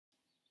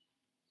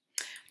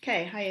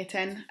Okay, hi Year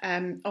 10.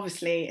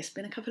 Obviously, it's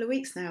been a couple of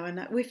weeks now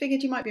and we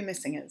figured you might be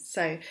missing us.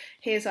 So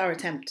here's our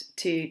attempt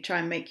to try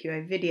and make you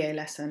a video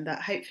lesson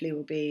that hopefully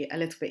will be a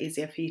little bit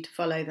easier for you to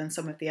follow than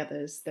some of the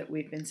others that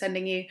we've been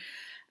sending you.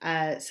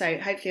 So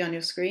hopefully on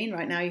your screen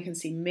right now you can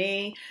see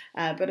me,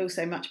 but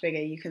also much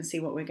bigger you can see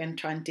what we're going to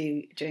try and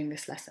do during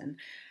this lesson.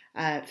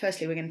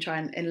 Firstly, we're going to try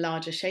and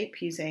enlarge a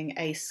shape using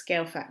a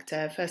scale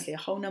factor, firstly a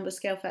whole number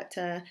scale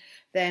factor,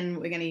 then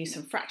we're going to use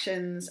some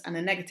fractions and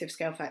a negative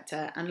scale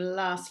factor, and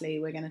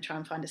lastly we're going to try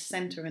and find a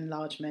centre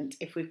enlargement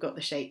if we've got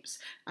the shapes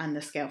and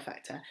the scale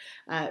factor.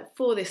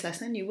 For this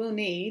lesson you will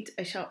need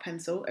a sharp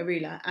pencil, a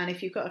ruler, and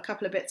if you've got a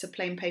couple of bits of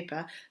plain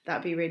paper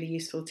that'd be really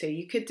useful too.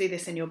 You could do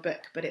this in your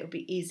book, but it will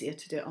be easier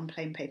to do it on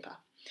plain paper.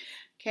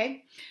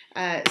 Okay,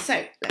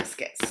 so let's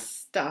get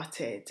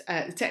started.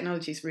 The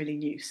technology is really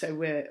new, so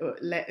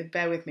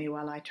bear with me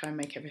while I try and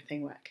make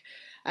everything work.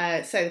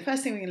 So the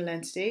first thing we're going to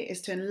learn to do is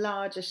to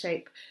enlarge a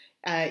shape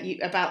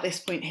about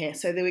this point here.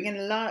 So that we're going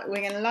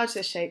to enlarge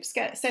this shape,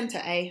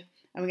 centre A,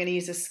 and we're going to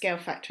use a scale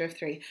factor of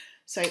 3.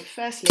 So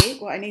firstly,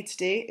 what I need to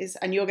do is,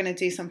 and you're going to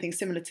do something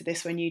similar to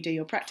this when you do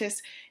your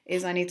practice,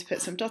 is I need to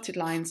put some dotted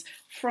lines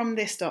from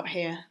this dot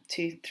here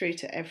through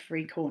to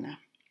every corner.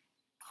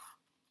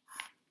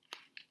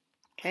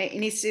 Okay,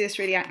 you need to do this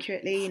really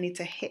accurately. You need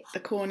to hit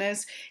the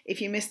corners. If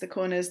you miss the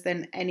corners,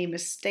 then any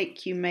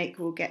mistake you make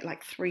will get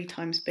like 3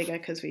 times bigger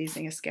because we're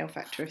using a scale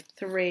factor of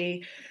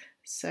 3.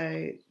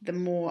 So the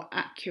more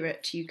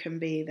accurate you can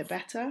be, the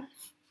better.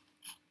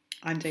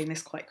 I'm doing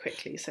this quite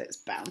quickly, so it's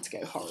bound to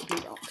go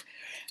horribly wrong.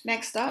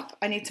 Next up,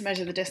 I need to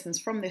measure the distance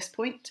from this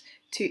point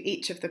to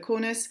each of the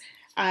corners.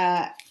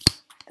 So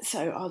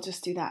I'll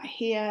just do that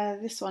here.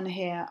 This one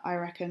here, I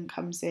reckon,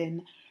 comes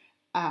in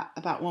at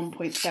about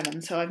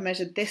 1.7. So I've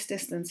measured this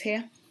distance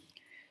here,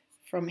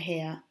 from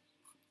here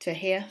to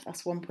here,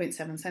 that's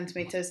 1.7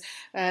 centimetres.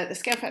 The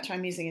scale factor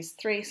I'm using is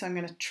 3, so I'm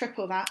going to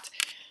triple that.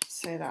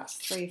 So that's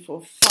 3,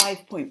 4,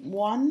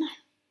 5.1.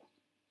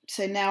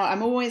 So now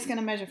I'm always going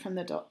to measure from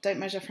the dot, don't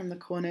measure from the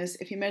corners.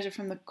 If you measure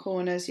from the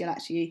corners, you'll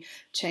actually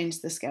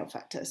change the scale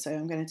factor. So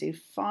I'm going to do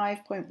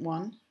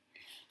 5.1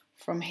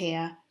 from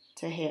here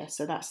to here.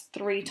 So that's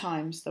 3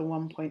 times the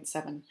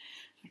 1.7.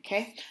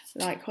 Okay,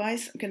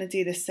 likewise, I'm going to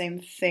do the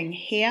same thing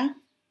here.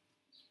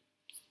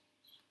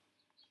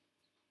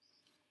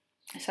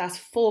 So that's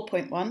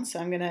 4.1,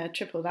 so I'm going to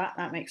triple that.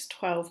 That makes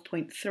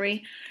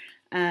 12.3.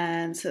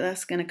 And so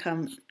that's going to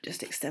come,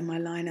 just extend my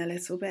line a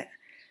little bit,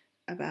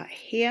 about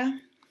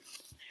here.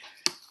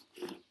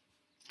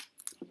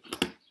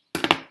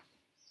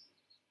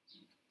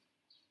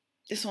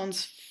 This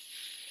one's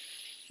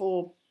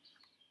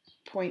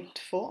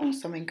 4.4,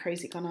 something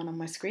crazy gone on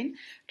my screen.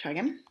 Try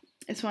again.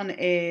 This one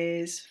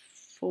is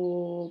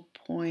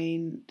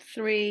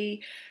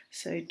 4.3,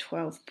 so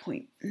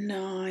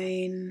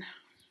 12.9.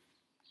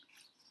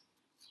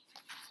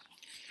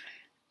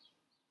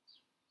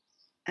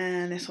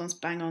 And this one's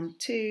bang on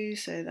 2,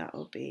 so that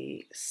will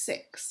be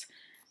 6.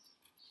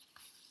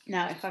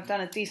 Now, if I've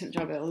done a decent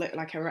job, it'll look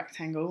like a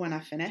rectangle when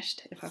I've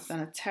finished. If I've done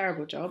a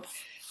terrible job,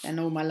 then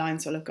all my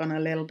lines will have gone a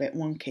little bit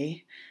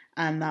wonky,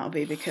 and that'll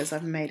be because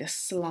I've made a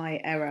slight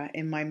error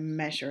in my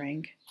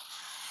measuring.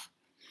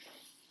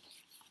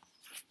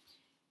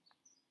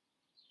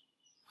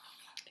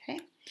 Okay,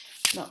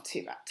 not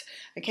too bad.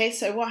 Okay,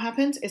 so what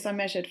happened is I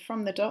measured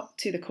from the dot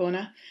to the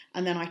corner,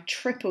 and then I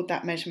tripled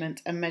that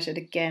measurement and measured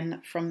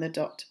again from the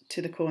dot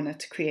to the corner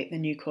to create the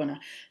new corner.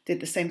 Did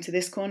the same to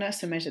this corner,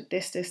 so measured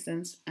this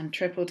distance and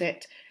tripled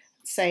it.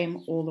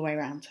 Same all the way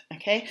around.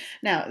 Okay,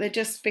 now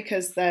just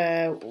because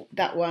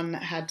that one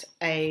had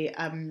a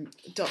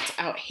dot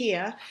out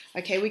here,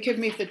 okay, we could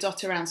move the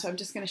dot around, so I'm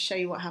just going to show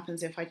you what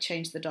happens if I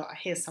change the dot.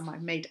 Here's some I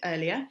made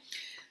earlier.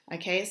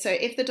 Okay, so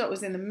if the dot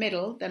was in the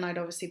middle, then I'd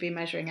obviously be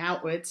measuring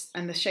outwards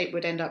and the shape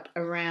would end up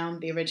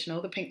around the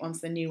original. The pink one's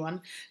the new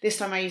one. This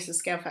time I used a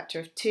scale factor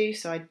of 2,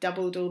 so I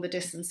doubled all the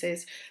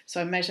distances. So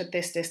I measured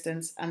this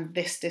distance, and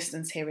this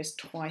distance here is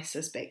twice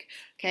as big.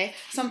 Okay,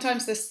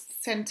 sometimes the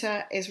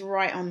centre is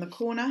right on the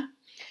corner.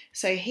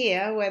 So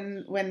here,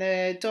 when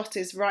the dot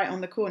is right on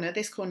the corner,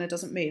 this corner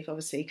doesn't move,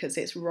 obviously, because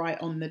it's right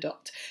on the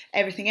dot.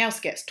 Everything else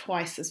gets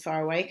twice as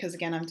far away, because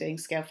again, I'm doing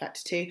scale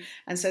factor 2,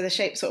 and so the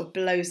shape sort of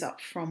blows up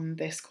from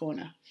this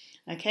corner.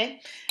 Okay,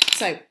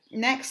 so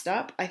next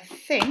up, I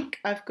think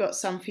I've got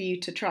some for you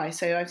to try.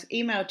 So I've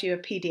emailed you a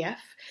PDF,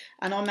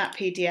 and on that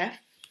PDF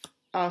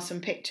are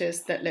some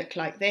pictures that look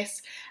like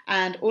this,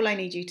 and all I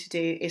need you to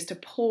do is to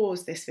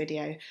pause this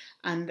video,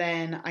 and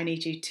then I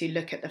need you to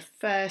look at the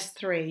first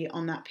 3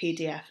 on that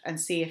PDF and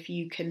see if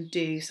you can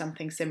do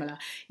something similar.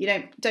 You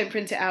don't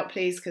print it out,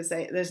 please, because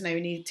there's no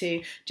need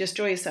to. Just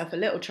draw yourself a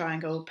little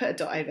triangle, put a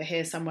dot over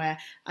here somewhere,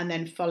 and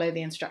then follow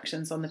the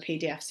instructions on the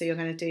PDF. So you're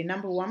going to do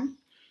number 1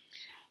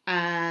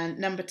 and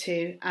number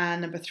 2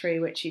 and number 3,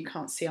 which you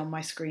can't see on my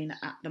screen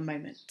at the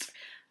moment.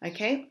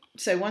 Okay,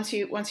 so once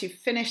you've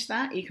finished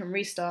that, you can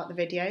restart the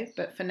video,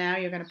 but for now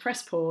you're going to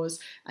press pause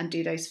and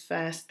do those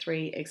first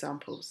 3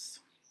 examples.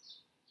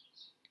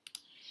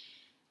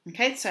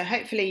 Okay, so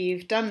hopefully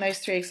you've done those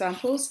 3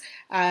 examples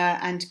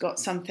and got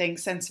something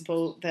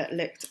sensible that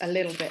looked a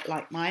little bit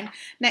like mine.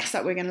 Next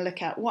up, we're going to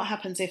look at what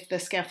happens if the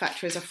scale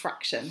factor is a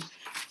fraction.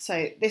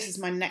 So this is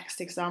my next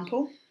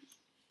example.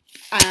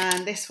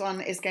 And this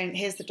one is going,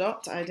 here's the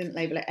dot, I didn't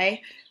label it A,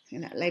 I'm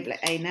going to label it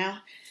A now.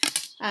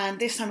 And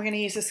this time we're going to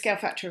use a scale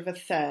factor of a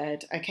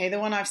third. Okay, the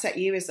one I've set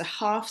you is a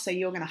half, so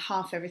you're going to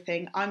half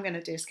everything. I'm going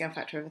to do a scale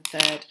factor of a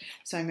third,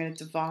 so I'm going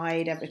to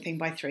divide everything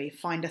by 3,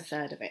 find a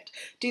third of it.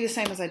 Do the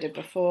same as I did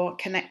before,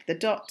 connect the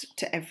dot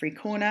to every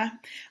corner.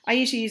 I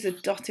usually use a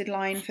dotted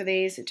line for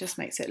these, it just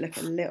makes it look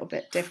a little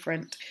bit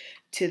different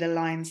to the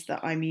lines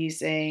that I'm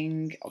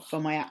using for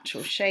my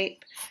actual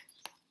shape.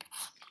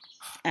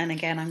 And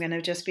again, I'm going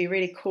to just be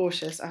really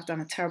cautious. I've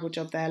done a terrible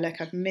job there. Look,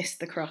 I've missed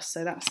the cross,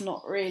 so that's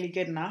not really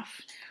good enough.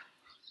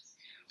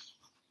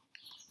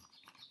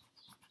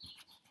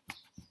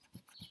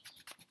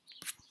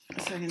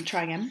 So I'm going to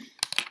try again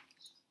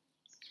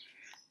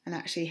and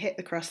actually hit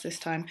the cross this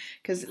time,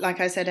 because like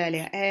I said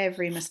earlier,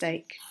 every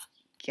mistake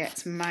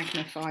gets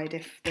magnified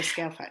if the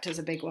scale factor is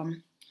a big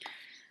one.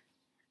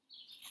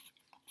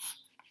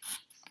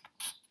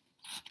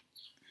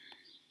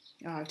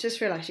 Oh, I've just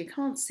realised you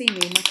can't see me.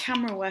 My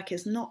camera work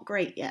is not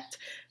great yet,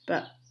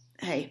 but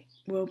hey,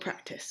 we'll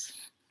practice.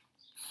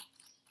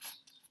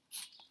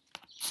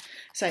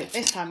 So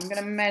this time I'm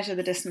going to measure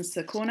the distance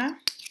to the corner.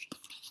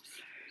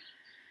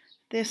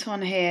 This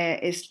one here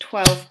is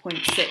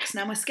 12.6.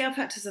 Now my scale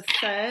factor is a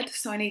third,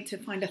 so I need to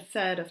find a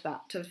third of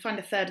that. To find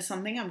a third of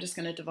something, I'm just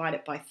going to divide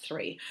it by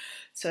 3.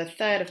 So a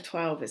third of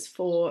 12 is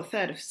 4, a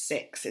third of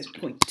 6 is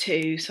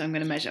 0.2, so I'm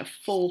going to measure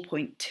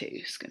 4.2.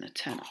 It's going to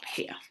turn up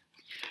here.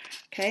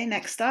 Okay,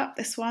 next up,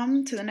 this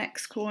one to the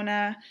next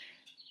corner.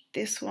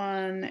 This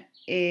one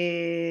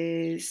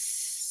is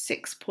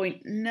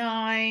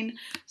 6.9.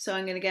 So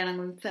I'm going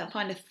to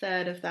find a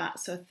third of that.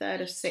 So a third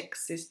of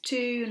 6 is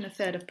 2, and a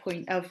third of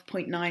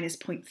 0.9 is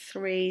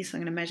 0.3. So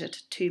I'm going to measure to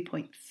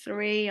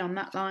 2.3 on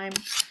that line.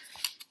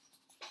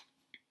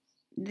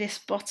 This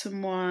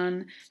bottom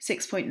one,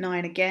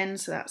 6.9 again,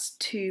 so that's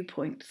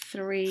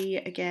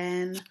 2.3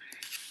 again.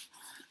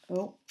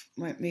 Oh,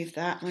 won't move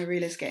that. My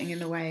ruler's getting in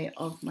the way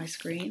of my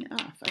screen. Oh,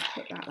 if I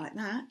put that like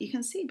that, you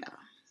can see better.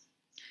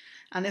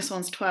 And this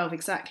one's 12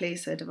 exactly,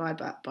 so divide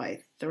that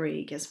by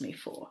 3 gives me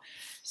 4.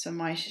 So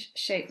my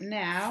shape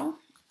now,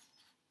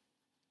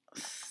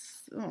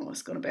 oh,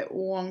 it's got a bit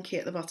wonky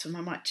at the bottom.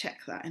 I might check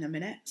that in a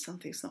minute.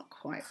 Something's not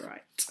quite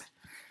right.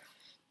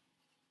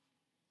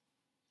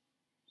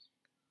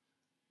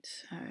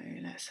 So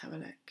let's have a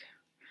look.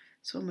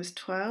 This one was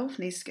 12,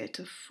 needs to go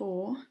to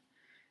 4.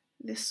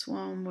 This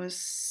one was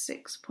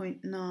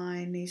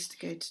 6.9, needs to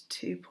go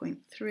to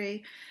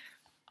 2.3.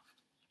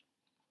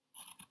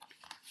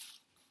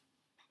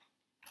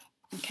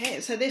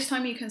 Okay, so this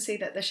time you can see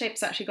that the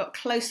shape's actually got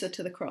closer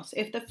to the cross.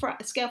 If the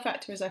scale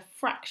factor is a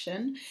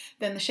fraction,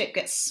 then the shape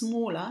gets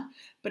smaller,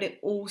 but it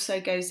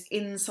also goes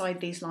inside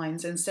these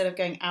lines. Instead of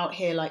going out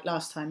here like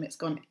last time, it's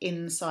gone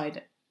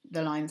inside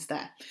the lines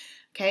there.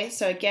 Okay,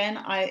 so again,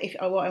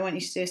 what I want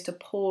you to do is to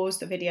pause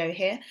the video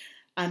here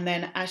and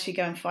then actually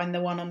go and find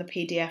the one on the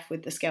PDF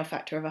with the scale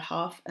factor of a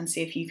half and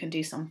see if you can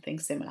do something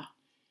similar.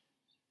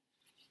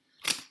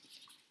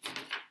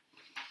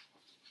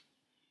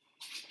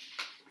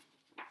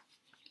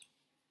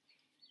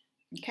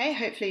 Okay,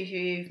 hopefully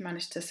you've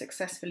managed to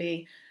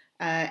successfully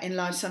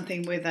enlarge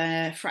something with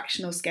a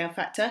fractional scale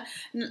factor.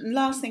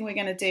 Last thing we're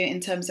going to do in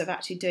terms of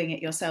actually doing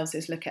it yourselves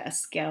is look at a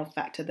scale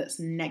factor that's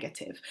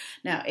negative.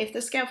 Now, if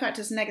the scale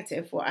factor is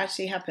negative, what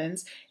actually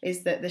happens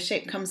is that the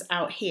shape comes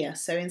out here.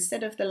 So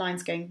instead of the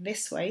lines going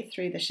this way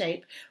through the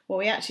shape, what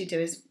we actually do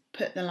is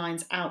put the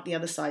lines out the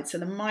other side. So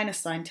the minus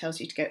sign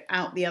tells you to go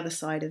out the other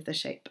side of the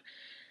shape.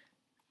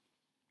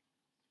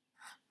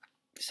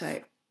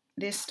 So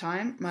this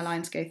time my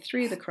lines go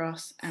through the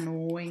cross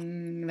and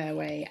wing their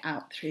way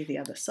out through the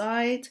other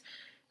side.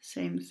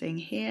 Same thing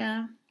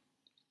here.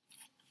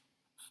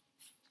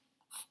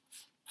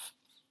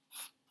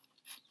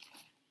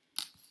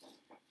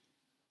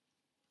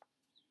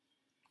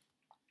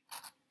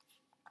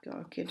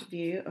 Got a good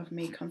view of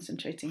me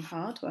concentrating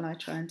hard while I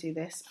try and do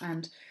this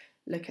and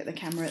look at the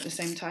camera at the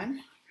same time.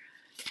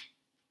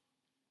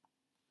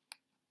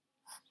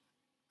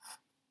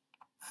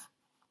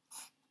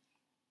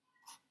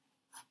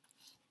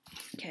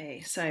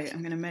 Okay, so I'm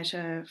going to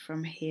measure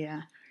from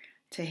here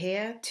to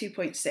here,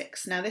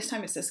 2.6. Now this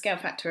time it's a scale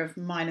factor of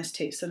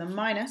 -2. So the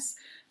minus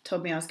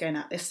told me I was going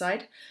out this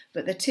side,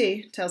 but the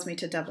 2 tells me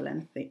to double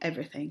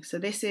everything. So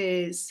this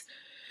is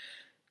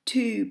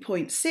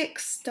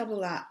 2.6, double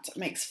that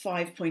makes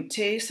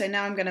 5.2. So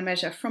now I'm going to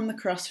measure from the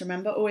cross,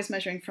 remember, always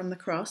measuring from the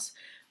cross,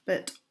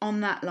 but on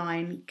that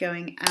line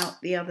going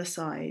out the other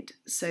side.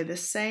 So the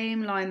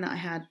same line that I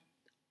had,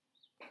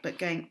 but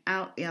going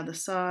out the other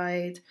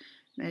side,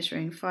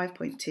 measuring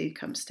 5.2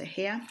 comes to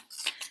here.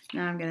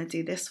 Now I'm going to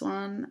do this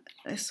one.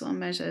 This one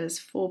measures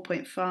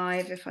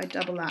 4.5. If I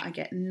double that, I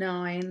get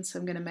 9. So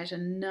I'm going to measure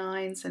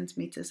 9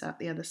 centimetres out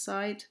the other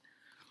side.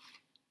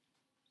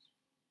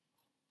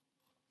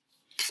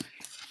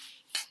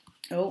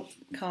 Oh,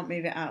 can't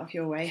move it out of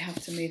your way,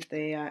 have to move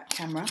the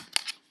camera.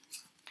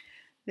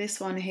 This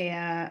one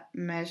here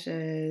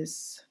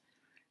measures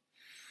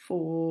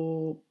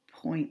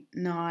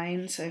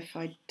 4.9, so if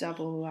I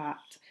double that,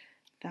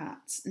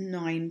 that's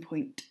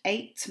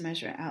 9.8.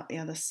 Measure it out the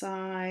other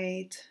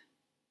side.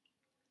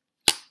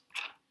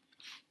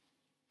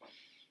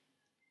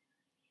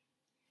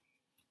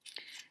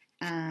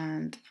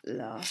 And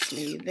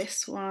lastly,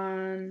 this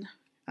one,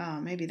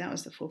 maybe that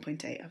was the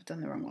 4.8, I've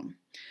done the wrong one.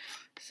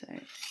 So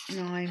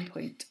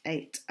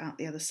 9.8 out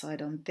the other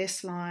side on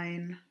this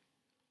line.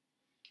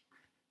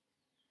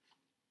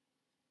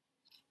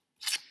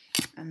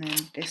 And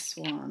then this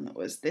one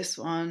was this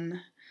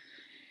one,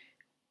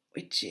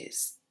 which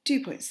is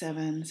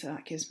 2.7, so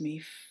that gives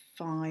me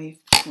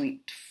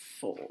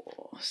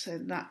 5.4. So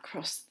that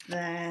cross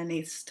there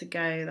needs to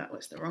go, that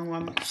was the wrong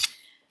one.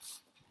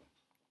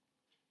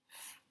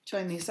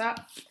 Join these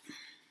up.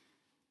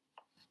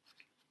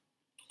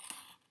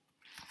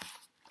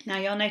 Now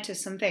you'll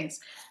notice some things.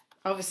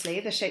 Obviously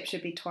the shape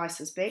should be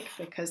twice as big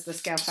because the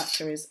scale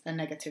factor is a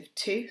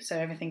 -2, so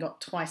everything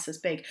got twice as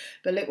big.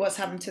 But look what's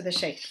happened to the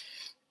shape.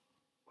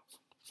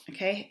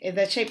 Okay,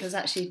 the shape has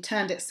actually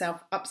turned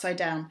itself upside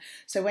down.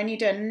 So when you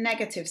do a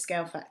negative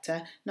scale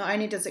factor, not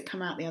only does it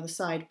come out the other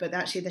side, but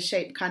actually the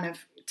shape kind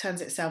of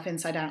turns itself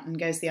inside out and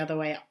goes the other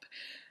way up.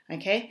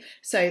 Okay,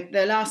 so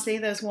lastly,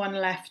 there's one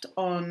left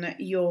on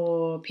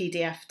your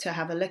PDF to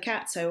have a look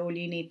at. So all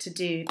you need to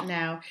do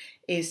now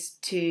is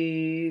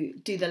to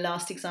do the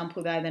last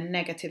example there, the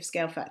negative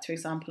scale factor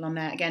example on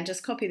there. Again,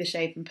 just copy the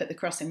shape and put the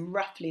cross in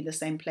roughly the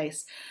same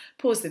place.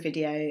 Pause the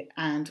video,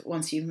 and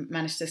once you've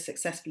managed to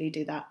successfully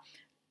do that,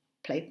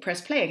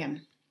 press play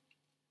again.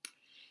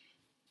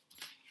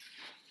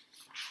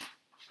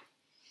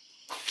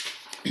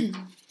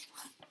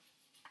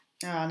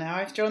 Oh, now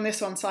I've drawn this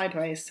one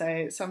sideways,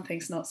 so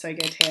something's not so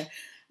good here.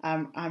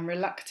 I'm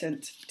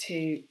reluctant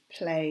to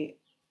play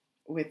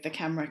with the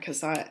camera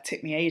because it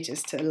took me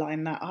ages to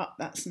line that up.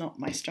 That's not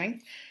my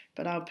strength,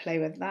 but I'll play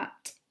with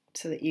that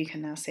so that you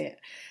can now see it.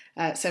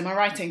 So my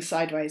writing's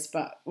sideways,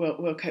 but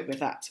we'll cope with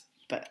that.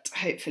 But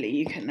hopefully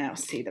you can now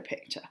see the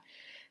picture.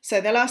 So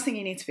the last thing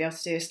you need to be able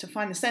to do is to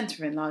find the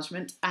centre of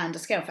enlargement and a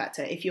scale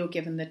factor if you're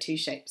given the two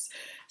shapes.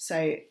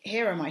 So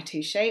here are my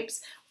two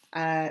shapes.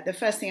 The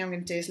first thing I'm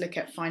going to do is look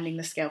at finding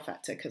the scale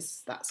factor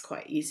because that's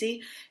quite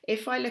easy.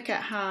 If I look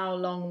at how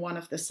long one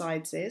of the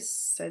sides is,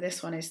 so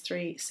this one is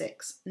 3,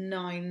 6,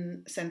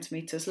 9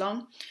 centimetres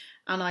long,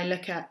 and I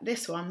look at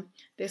this one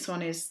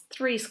is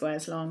 3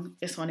 squares long,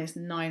 this one is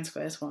 9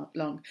 squares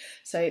long.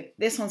 So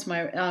this one's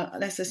my,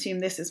 let's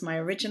assume this is my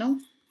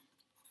original,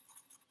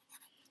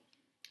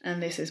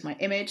 and this is my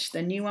image,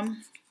 the new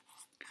one.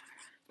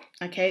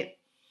 Okay,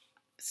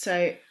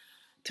 so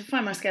to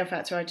find my scale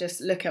factor, I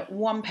just look at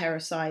one pair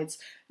of sides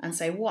and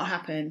say what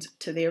happened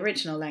to the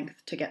original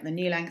length to get the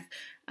new length.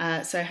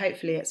 So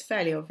hopefully it's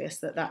fairly obvious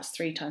that that's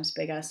 3 times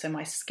bigger. So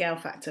my scale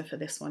factor for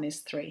this one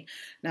is 3.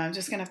 Now I'm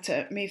just going to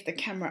have to move the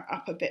camera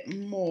up a bit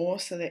more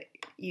so that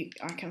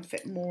I can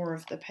fit more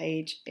of the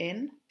page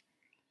in.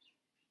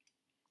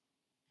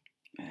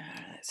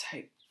 Let's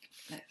hope.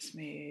 Let's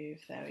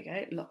move, there we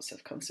go, lots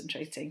of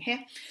concentrating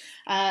here.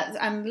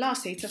 And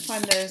lastly, to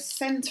find the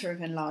centre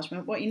of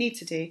enlargement, what you need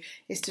to do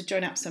is to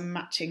join up some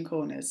matching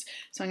corners.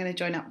 So I'm going to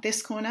join up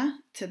this corner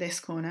to this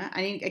corner,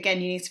 and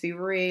again you need to be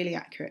really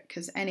accurate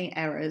because any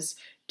errors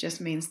just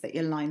means that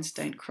your lines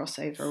don't cross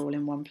over all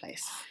in one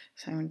place.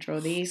 So I'm going to draw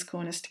these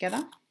corners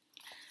together.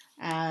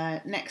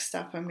 Next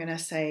up I'm going to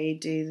say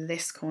do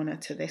this corner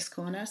to this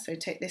corner, so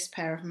take this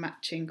pair of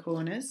matching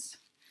corners.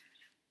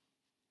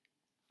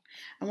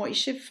 And what you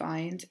should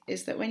find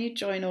is that when you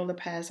join all the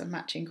pairs of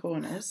matching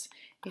corners,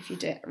 if you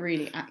do it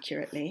really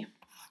accurately,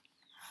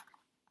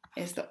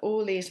 is that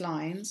all these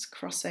lines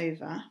cross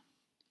over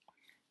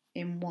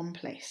in one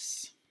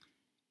place.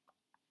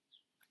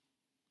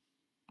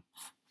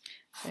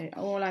 So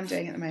all I'm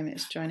doing at the moment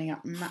is joining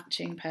up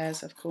matching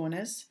pairs of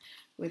corners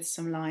with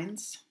some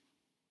lines.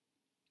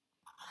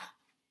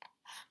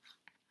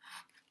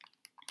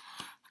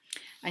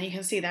 And you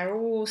can see they're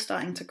all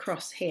starting to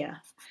cross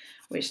here,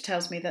 which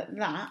tells me that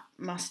that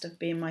must have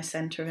been my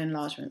centre of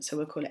enlargement, so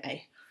we'll call it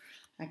A.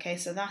 Okay,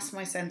 so that's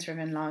my centre of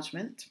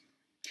enlargement.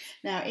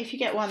 Now, if you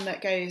get one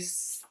that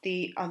goes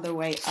the other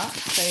way up,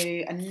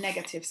 so a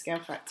negative scale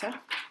factor,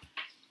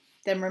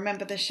 then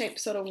remember the shape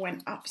sort of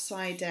went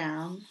upside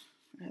down.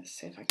 Let's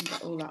see if I can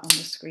get all that on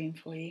the screen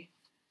for you.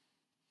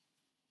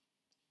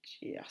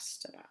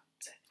 Just about.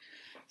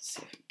 Let's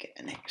see if we can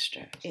get an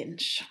extra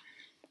inch.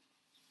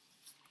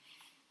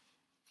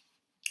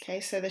 Okay,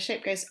 so the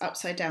shape goes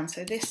upside down.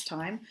 So this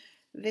time,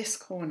 this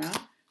corner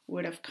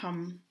would have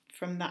come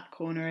from that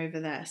corner over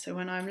there. So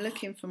when I'm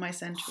looking for my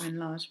centre of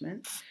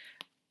enlargement,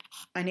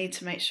 I need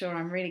to make sure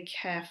I'm really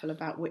careful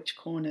about which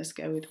corners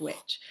go with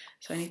which.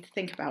 So I need to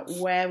think about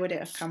where would it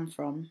have come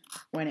from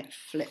when it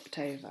flipped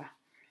over.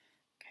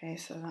 Okay,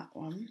 so that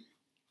one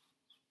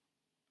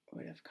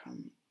would have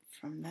come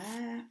from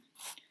there.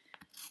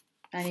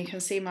 And you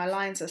can see my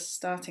lines are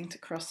starting to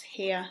cross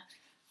here.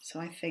 So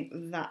I think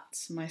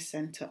that's my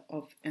centre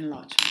of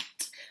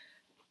enlargement.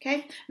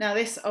 Okay, now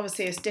this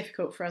obviously is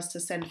difficult for us to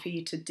send for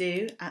you to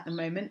do at the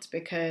moment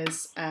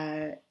because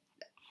you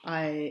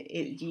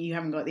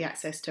haven't got the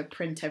access to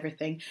print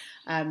everything,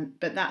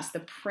 but that's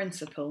the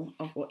principle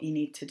of what you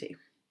need to do.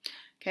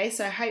 Okay,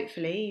 so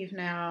hopefully you've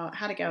now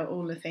had a go at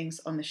all the things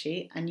on the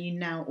sheet, and you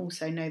now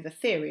also know the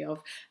theory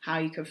of how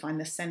you can find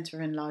the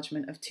centre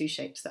enlargement of two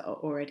shapes that are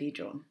already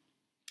drawn.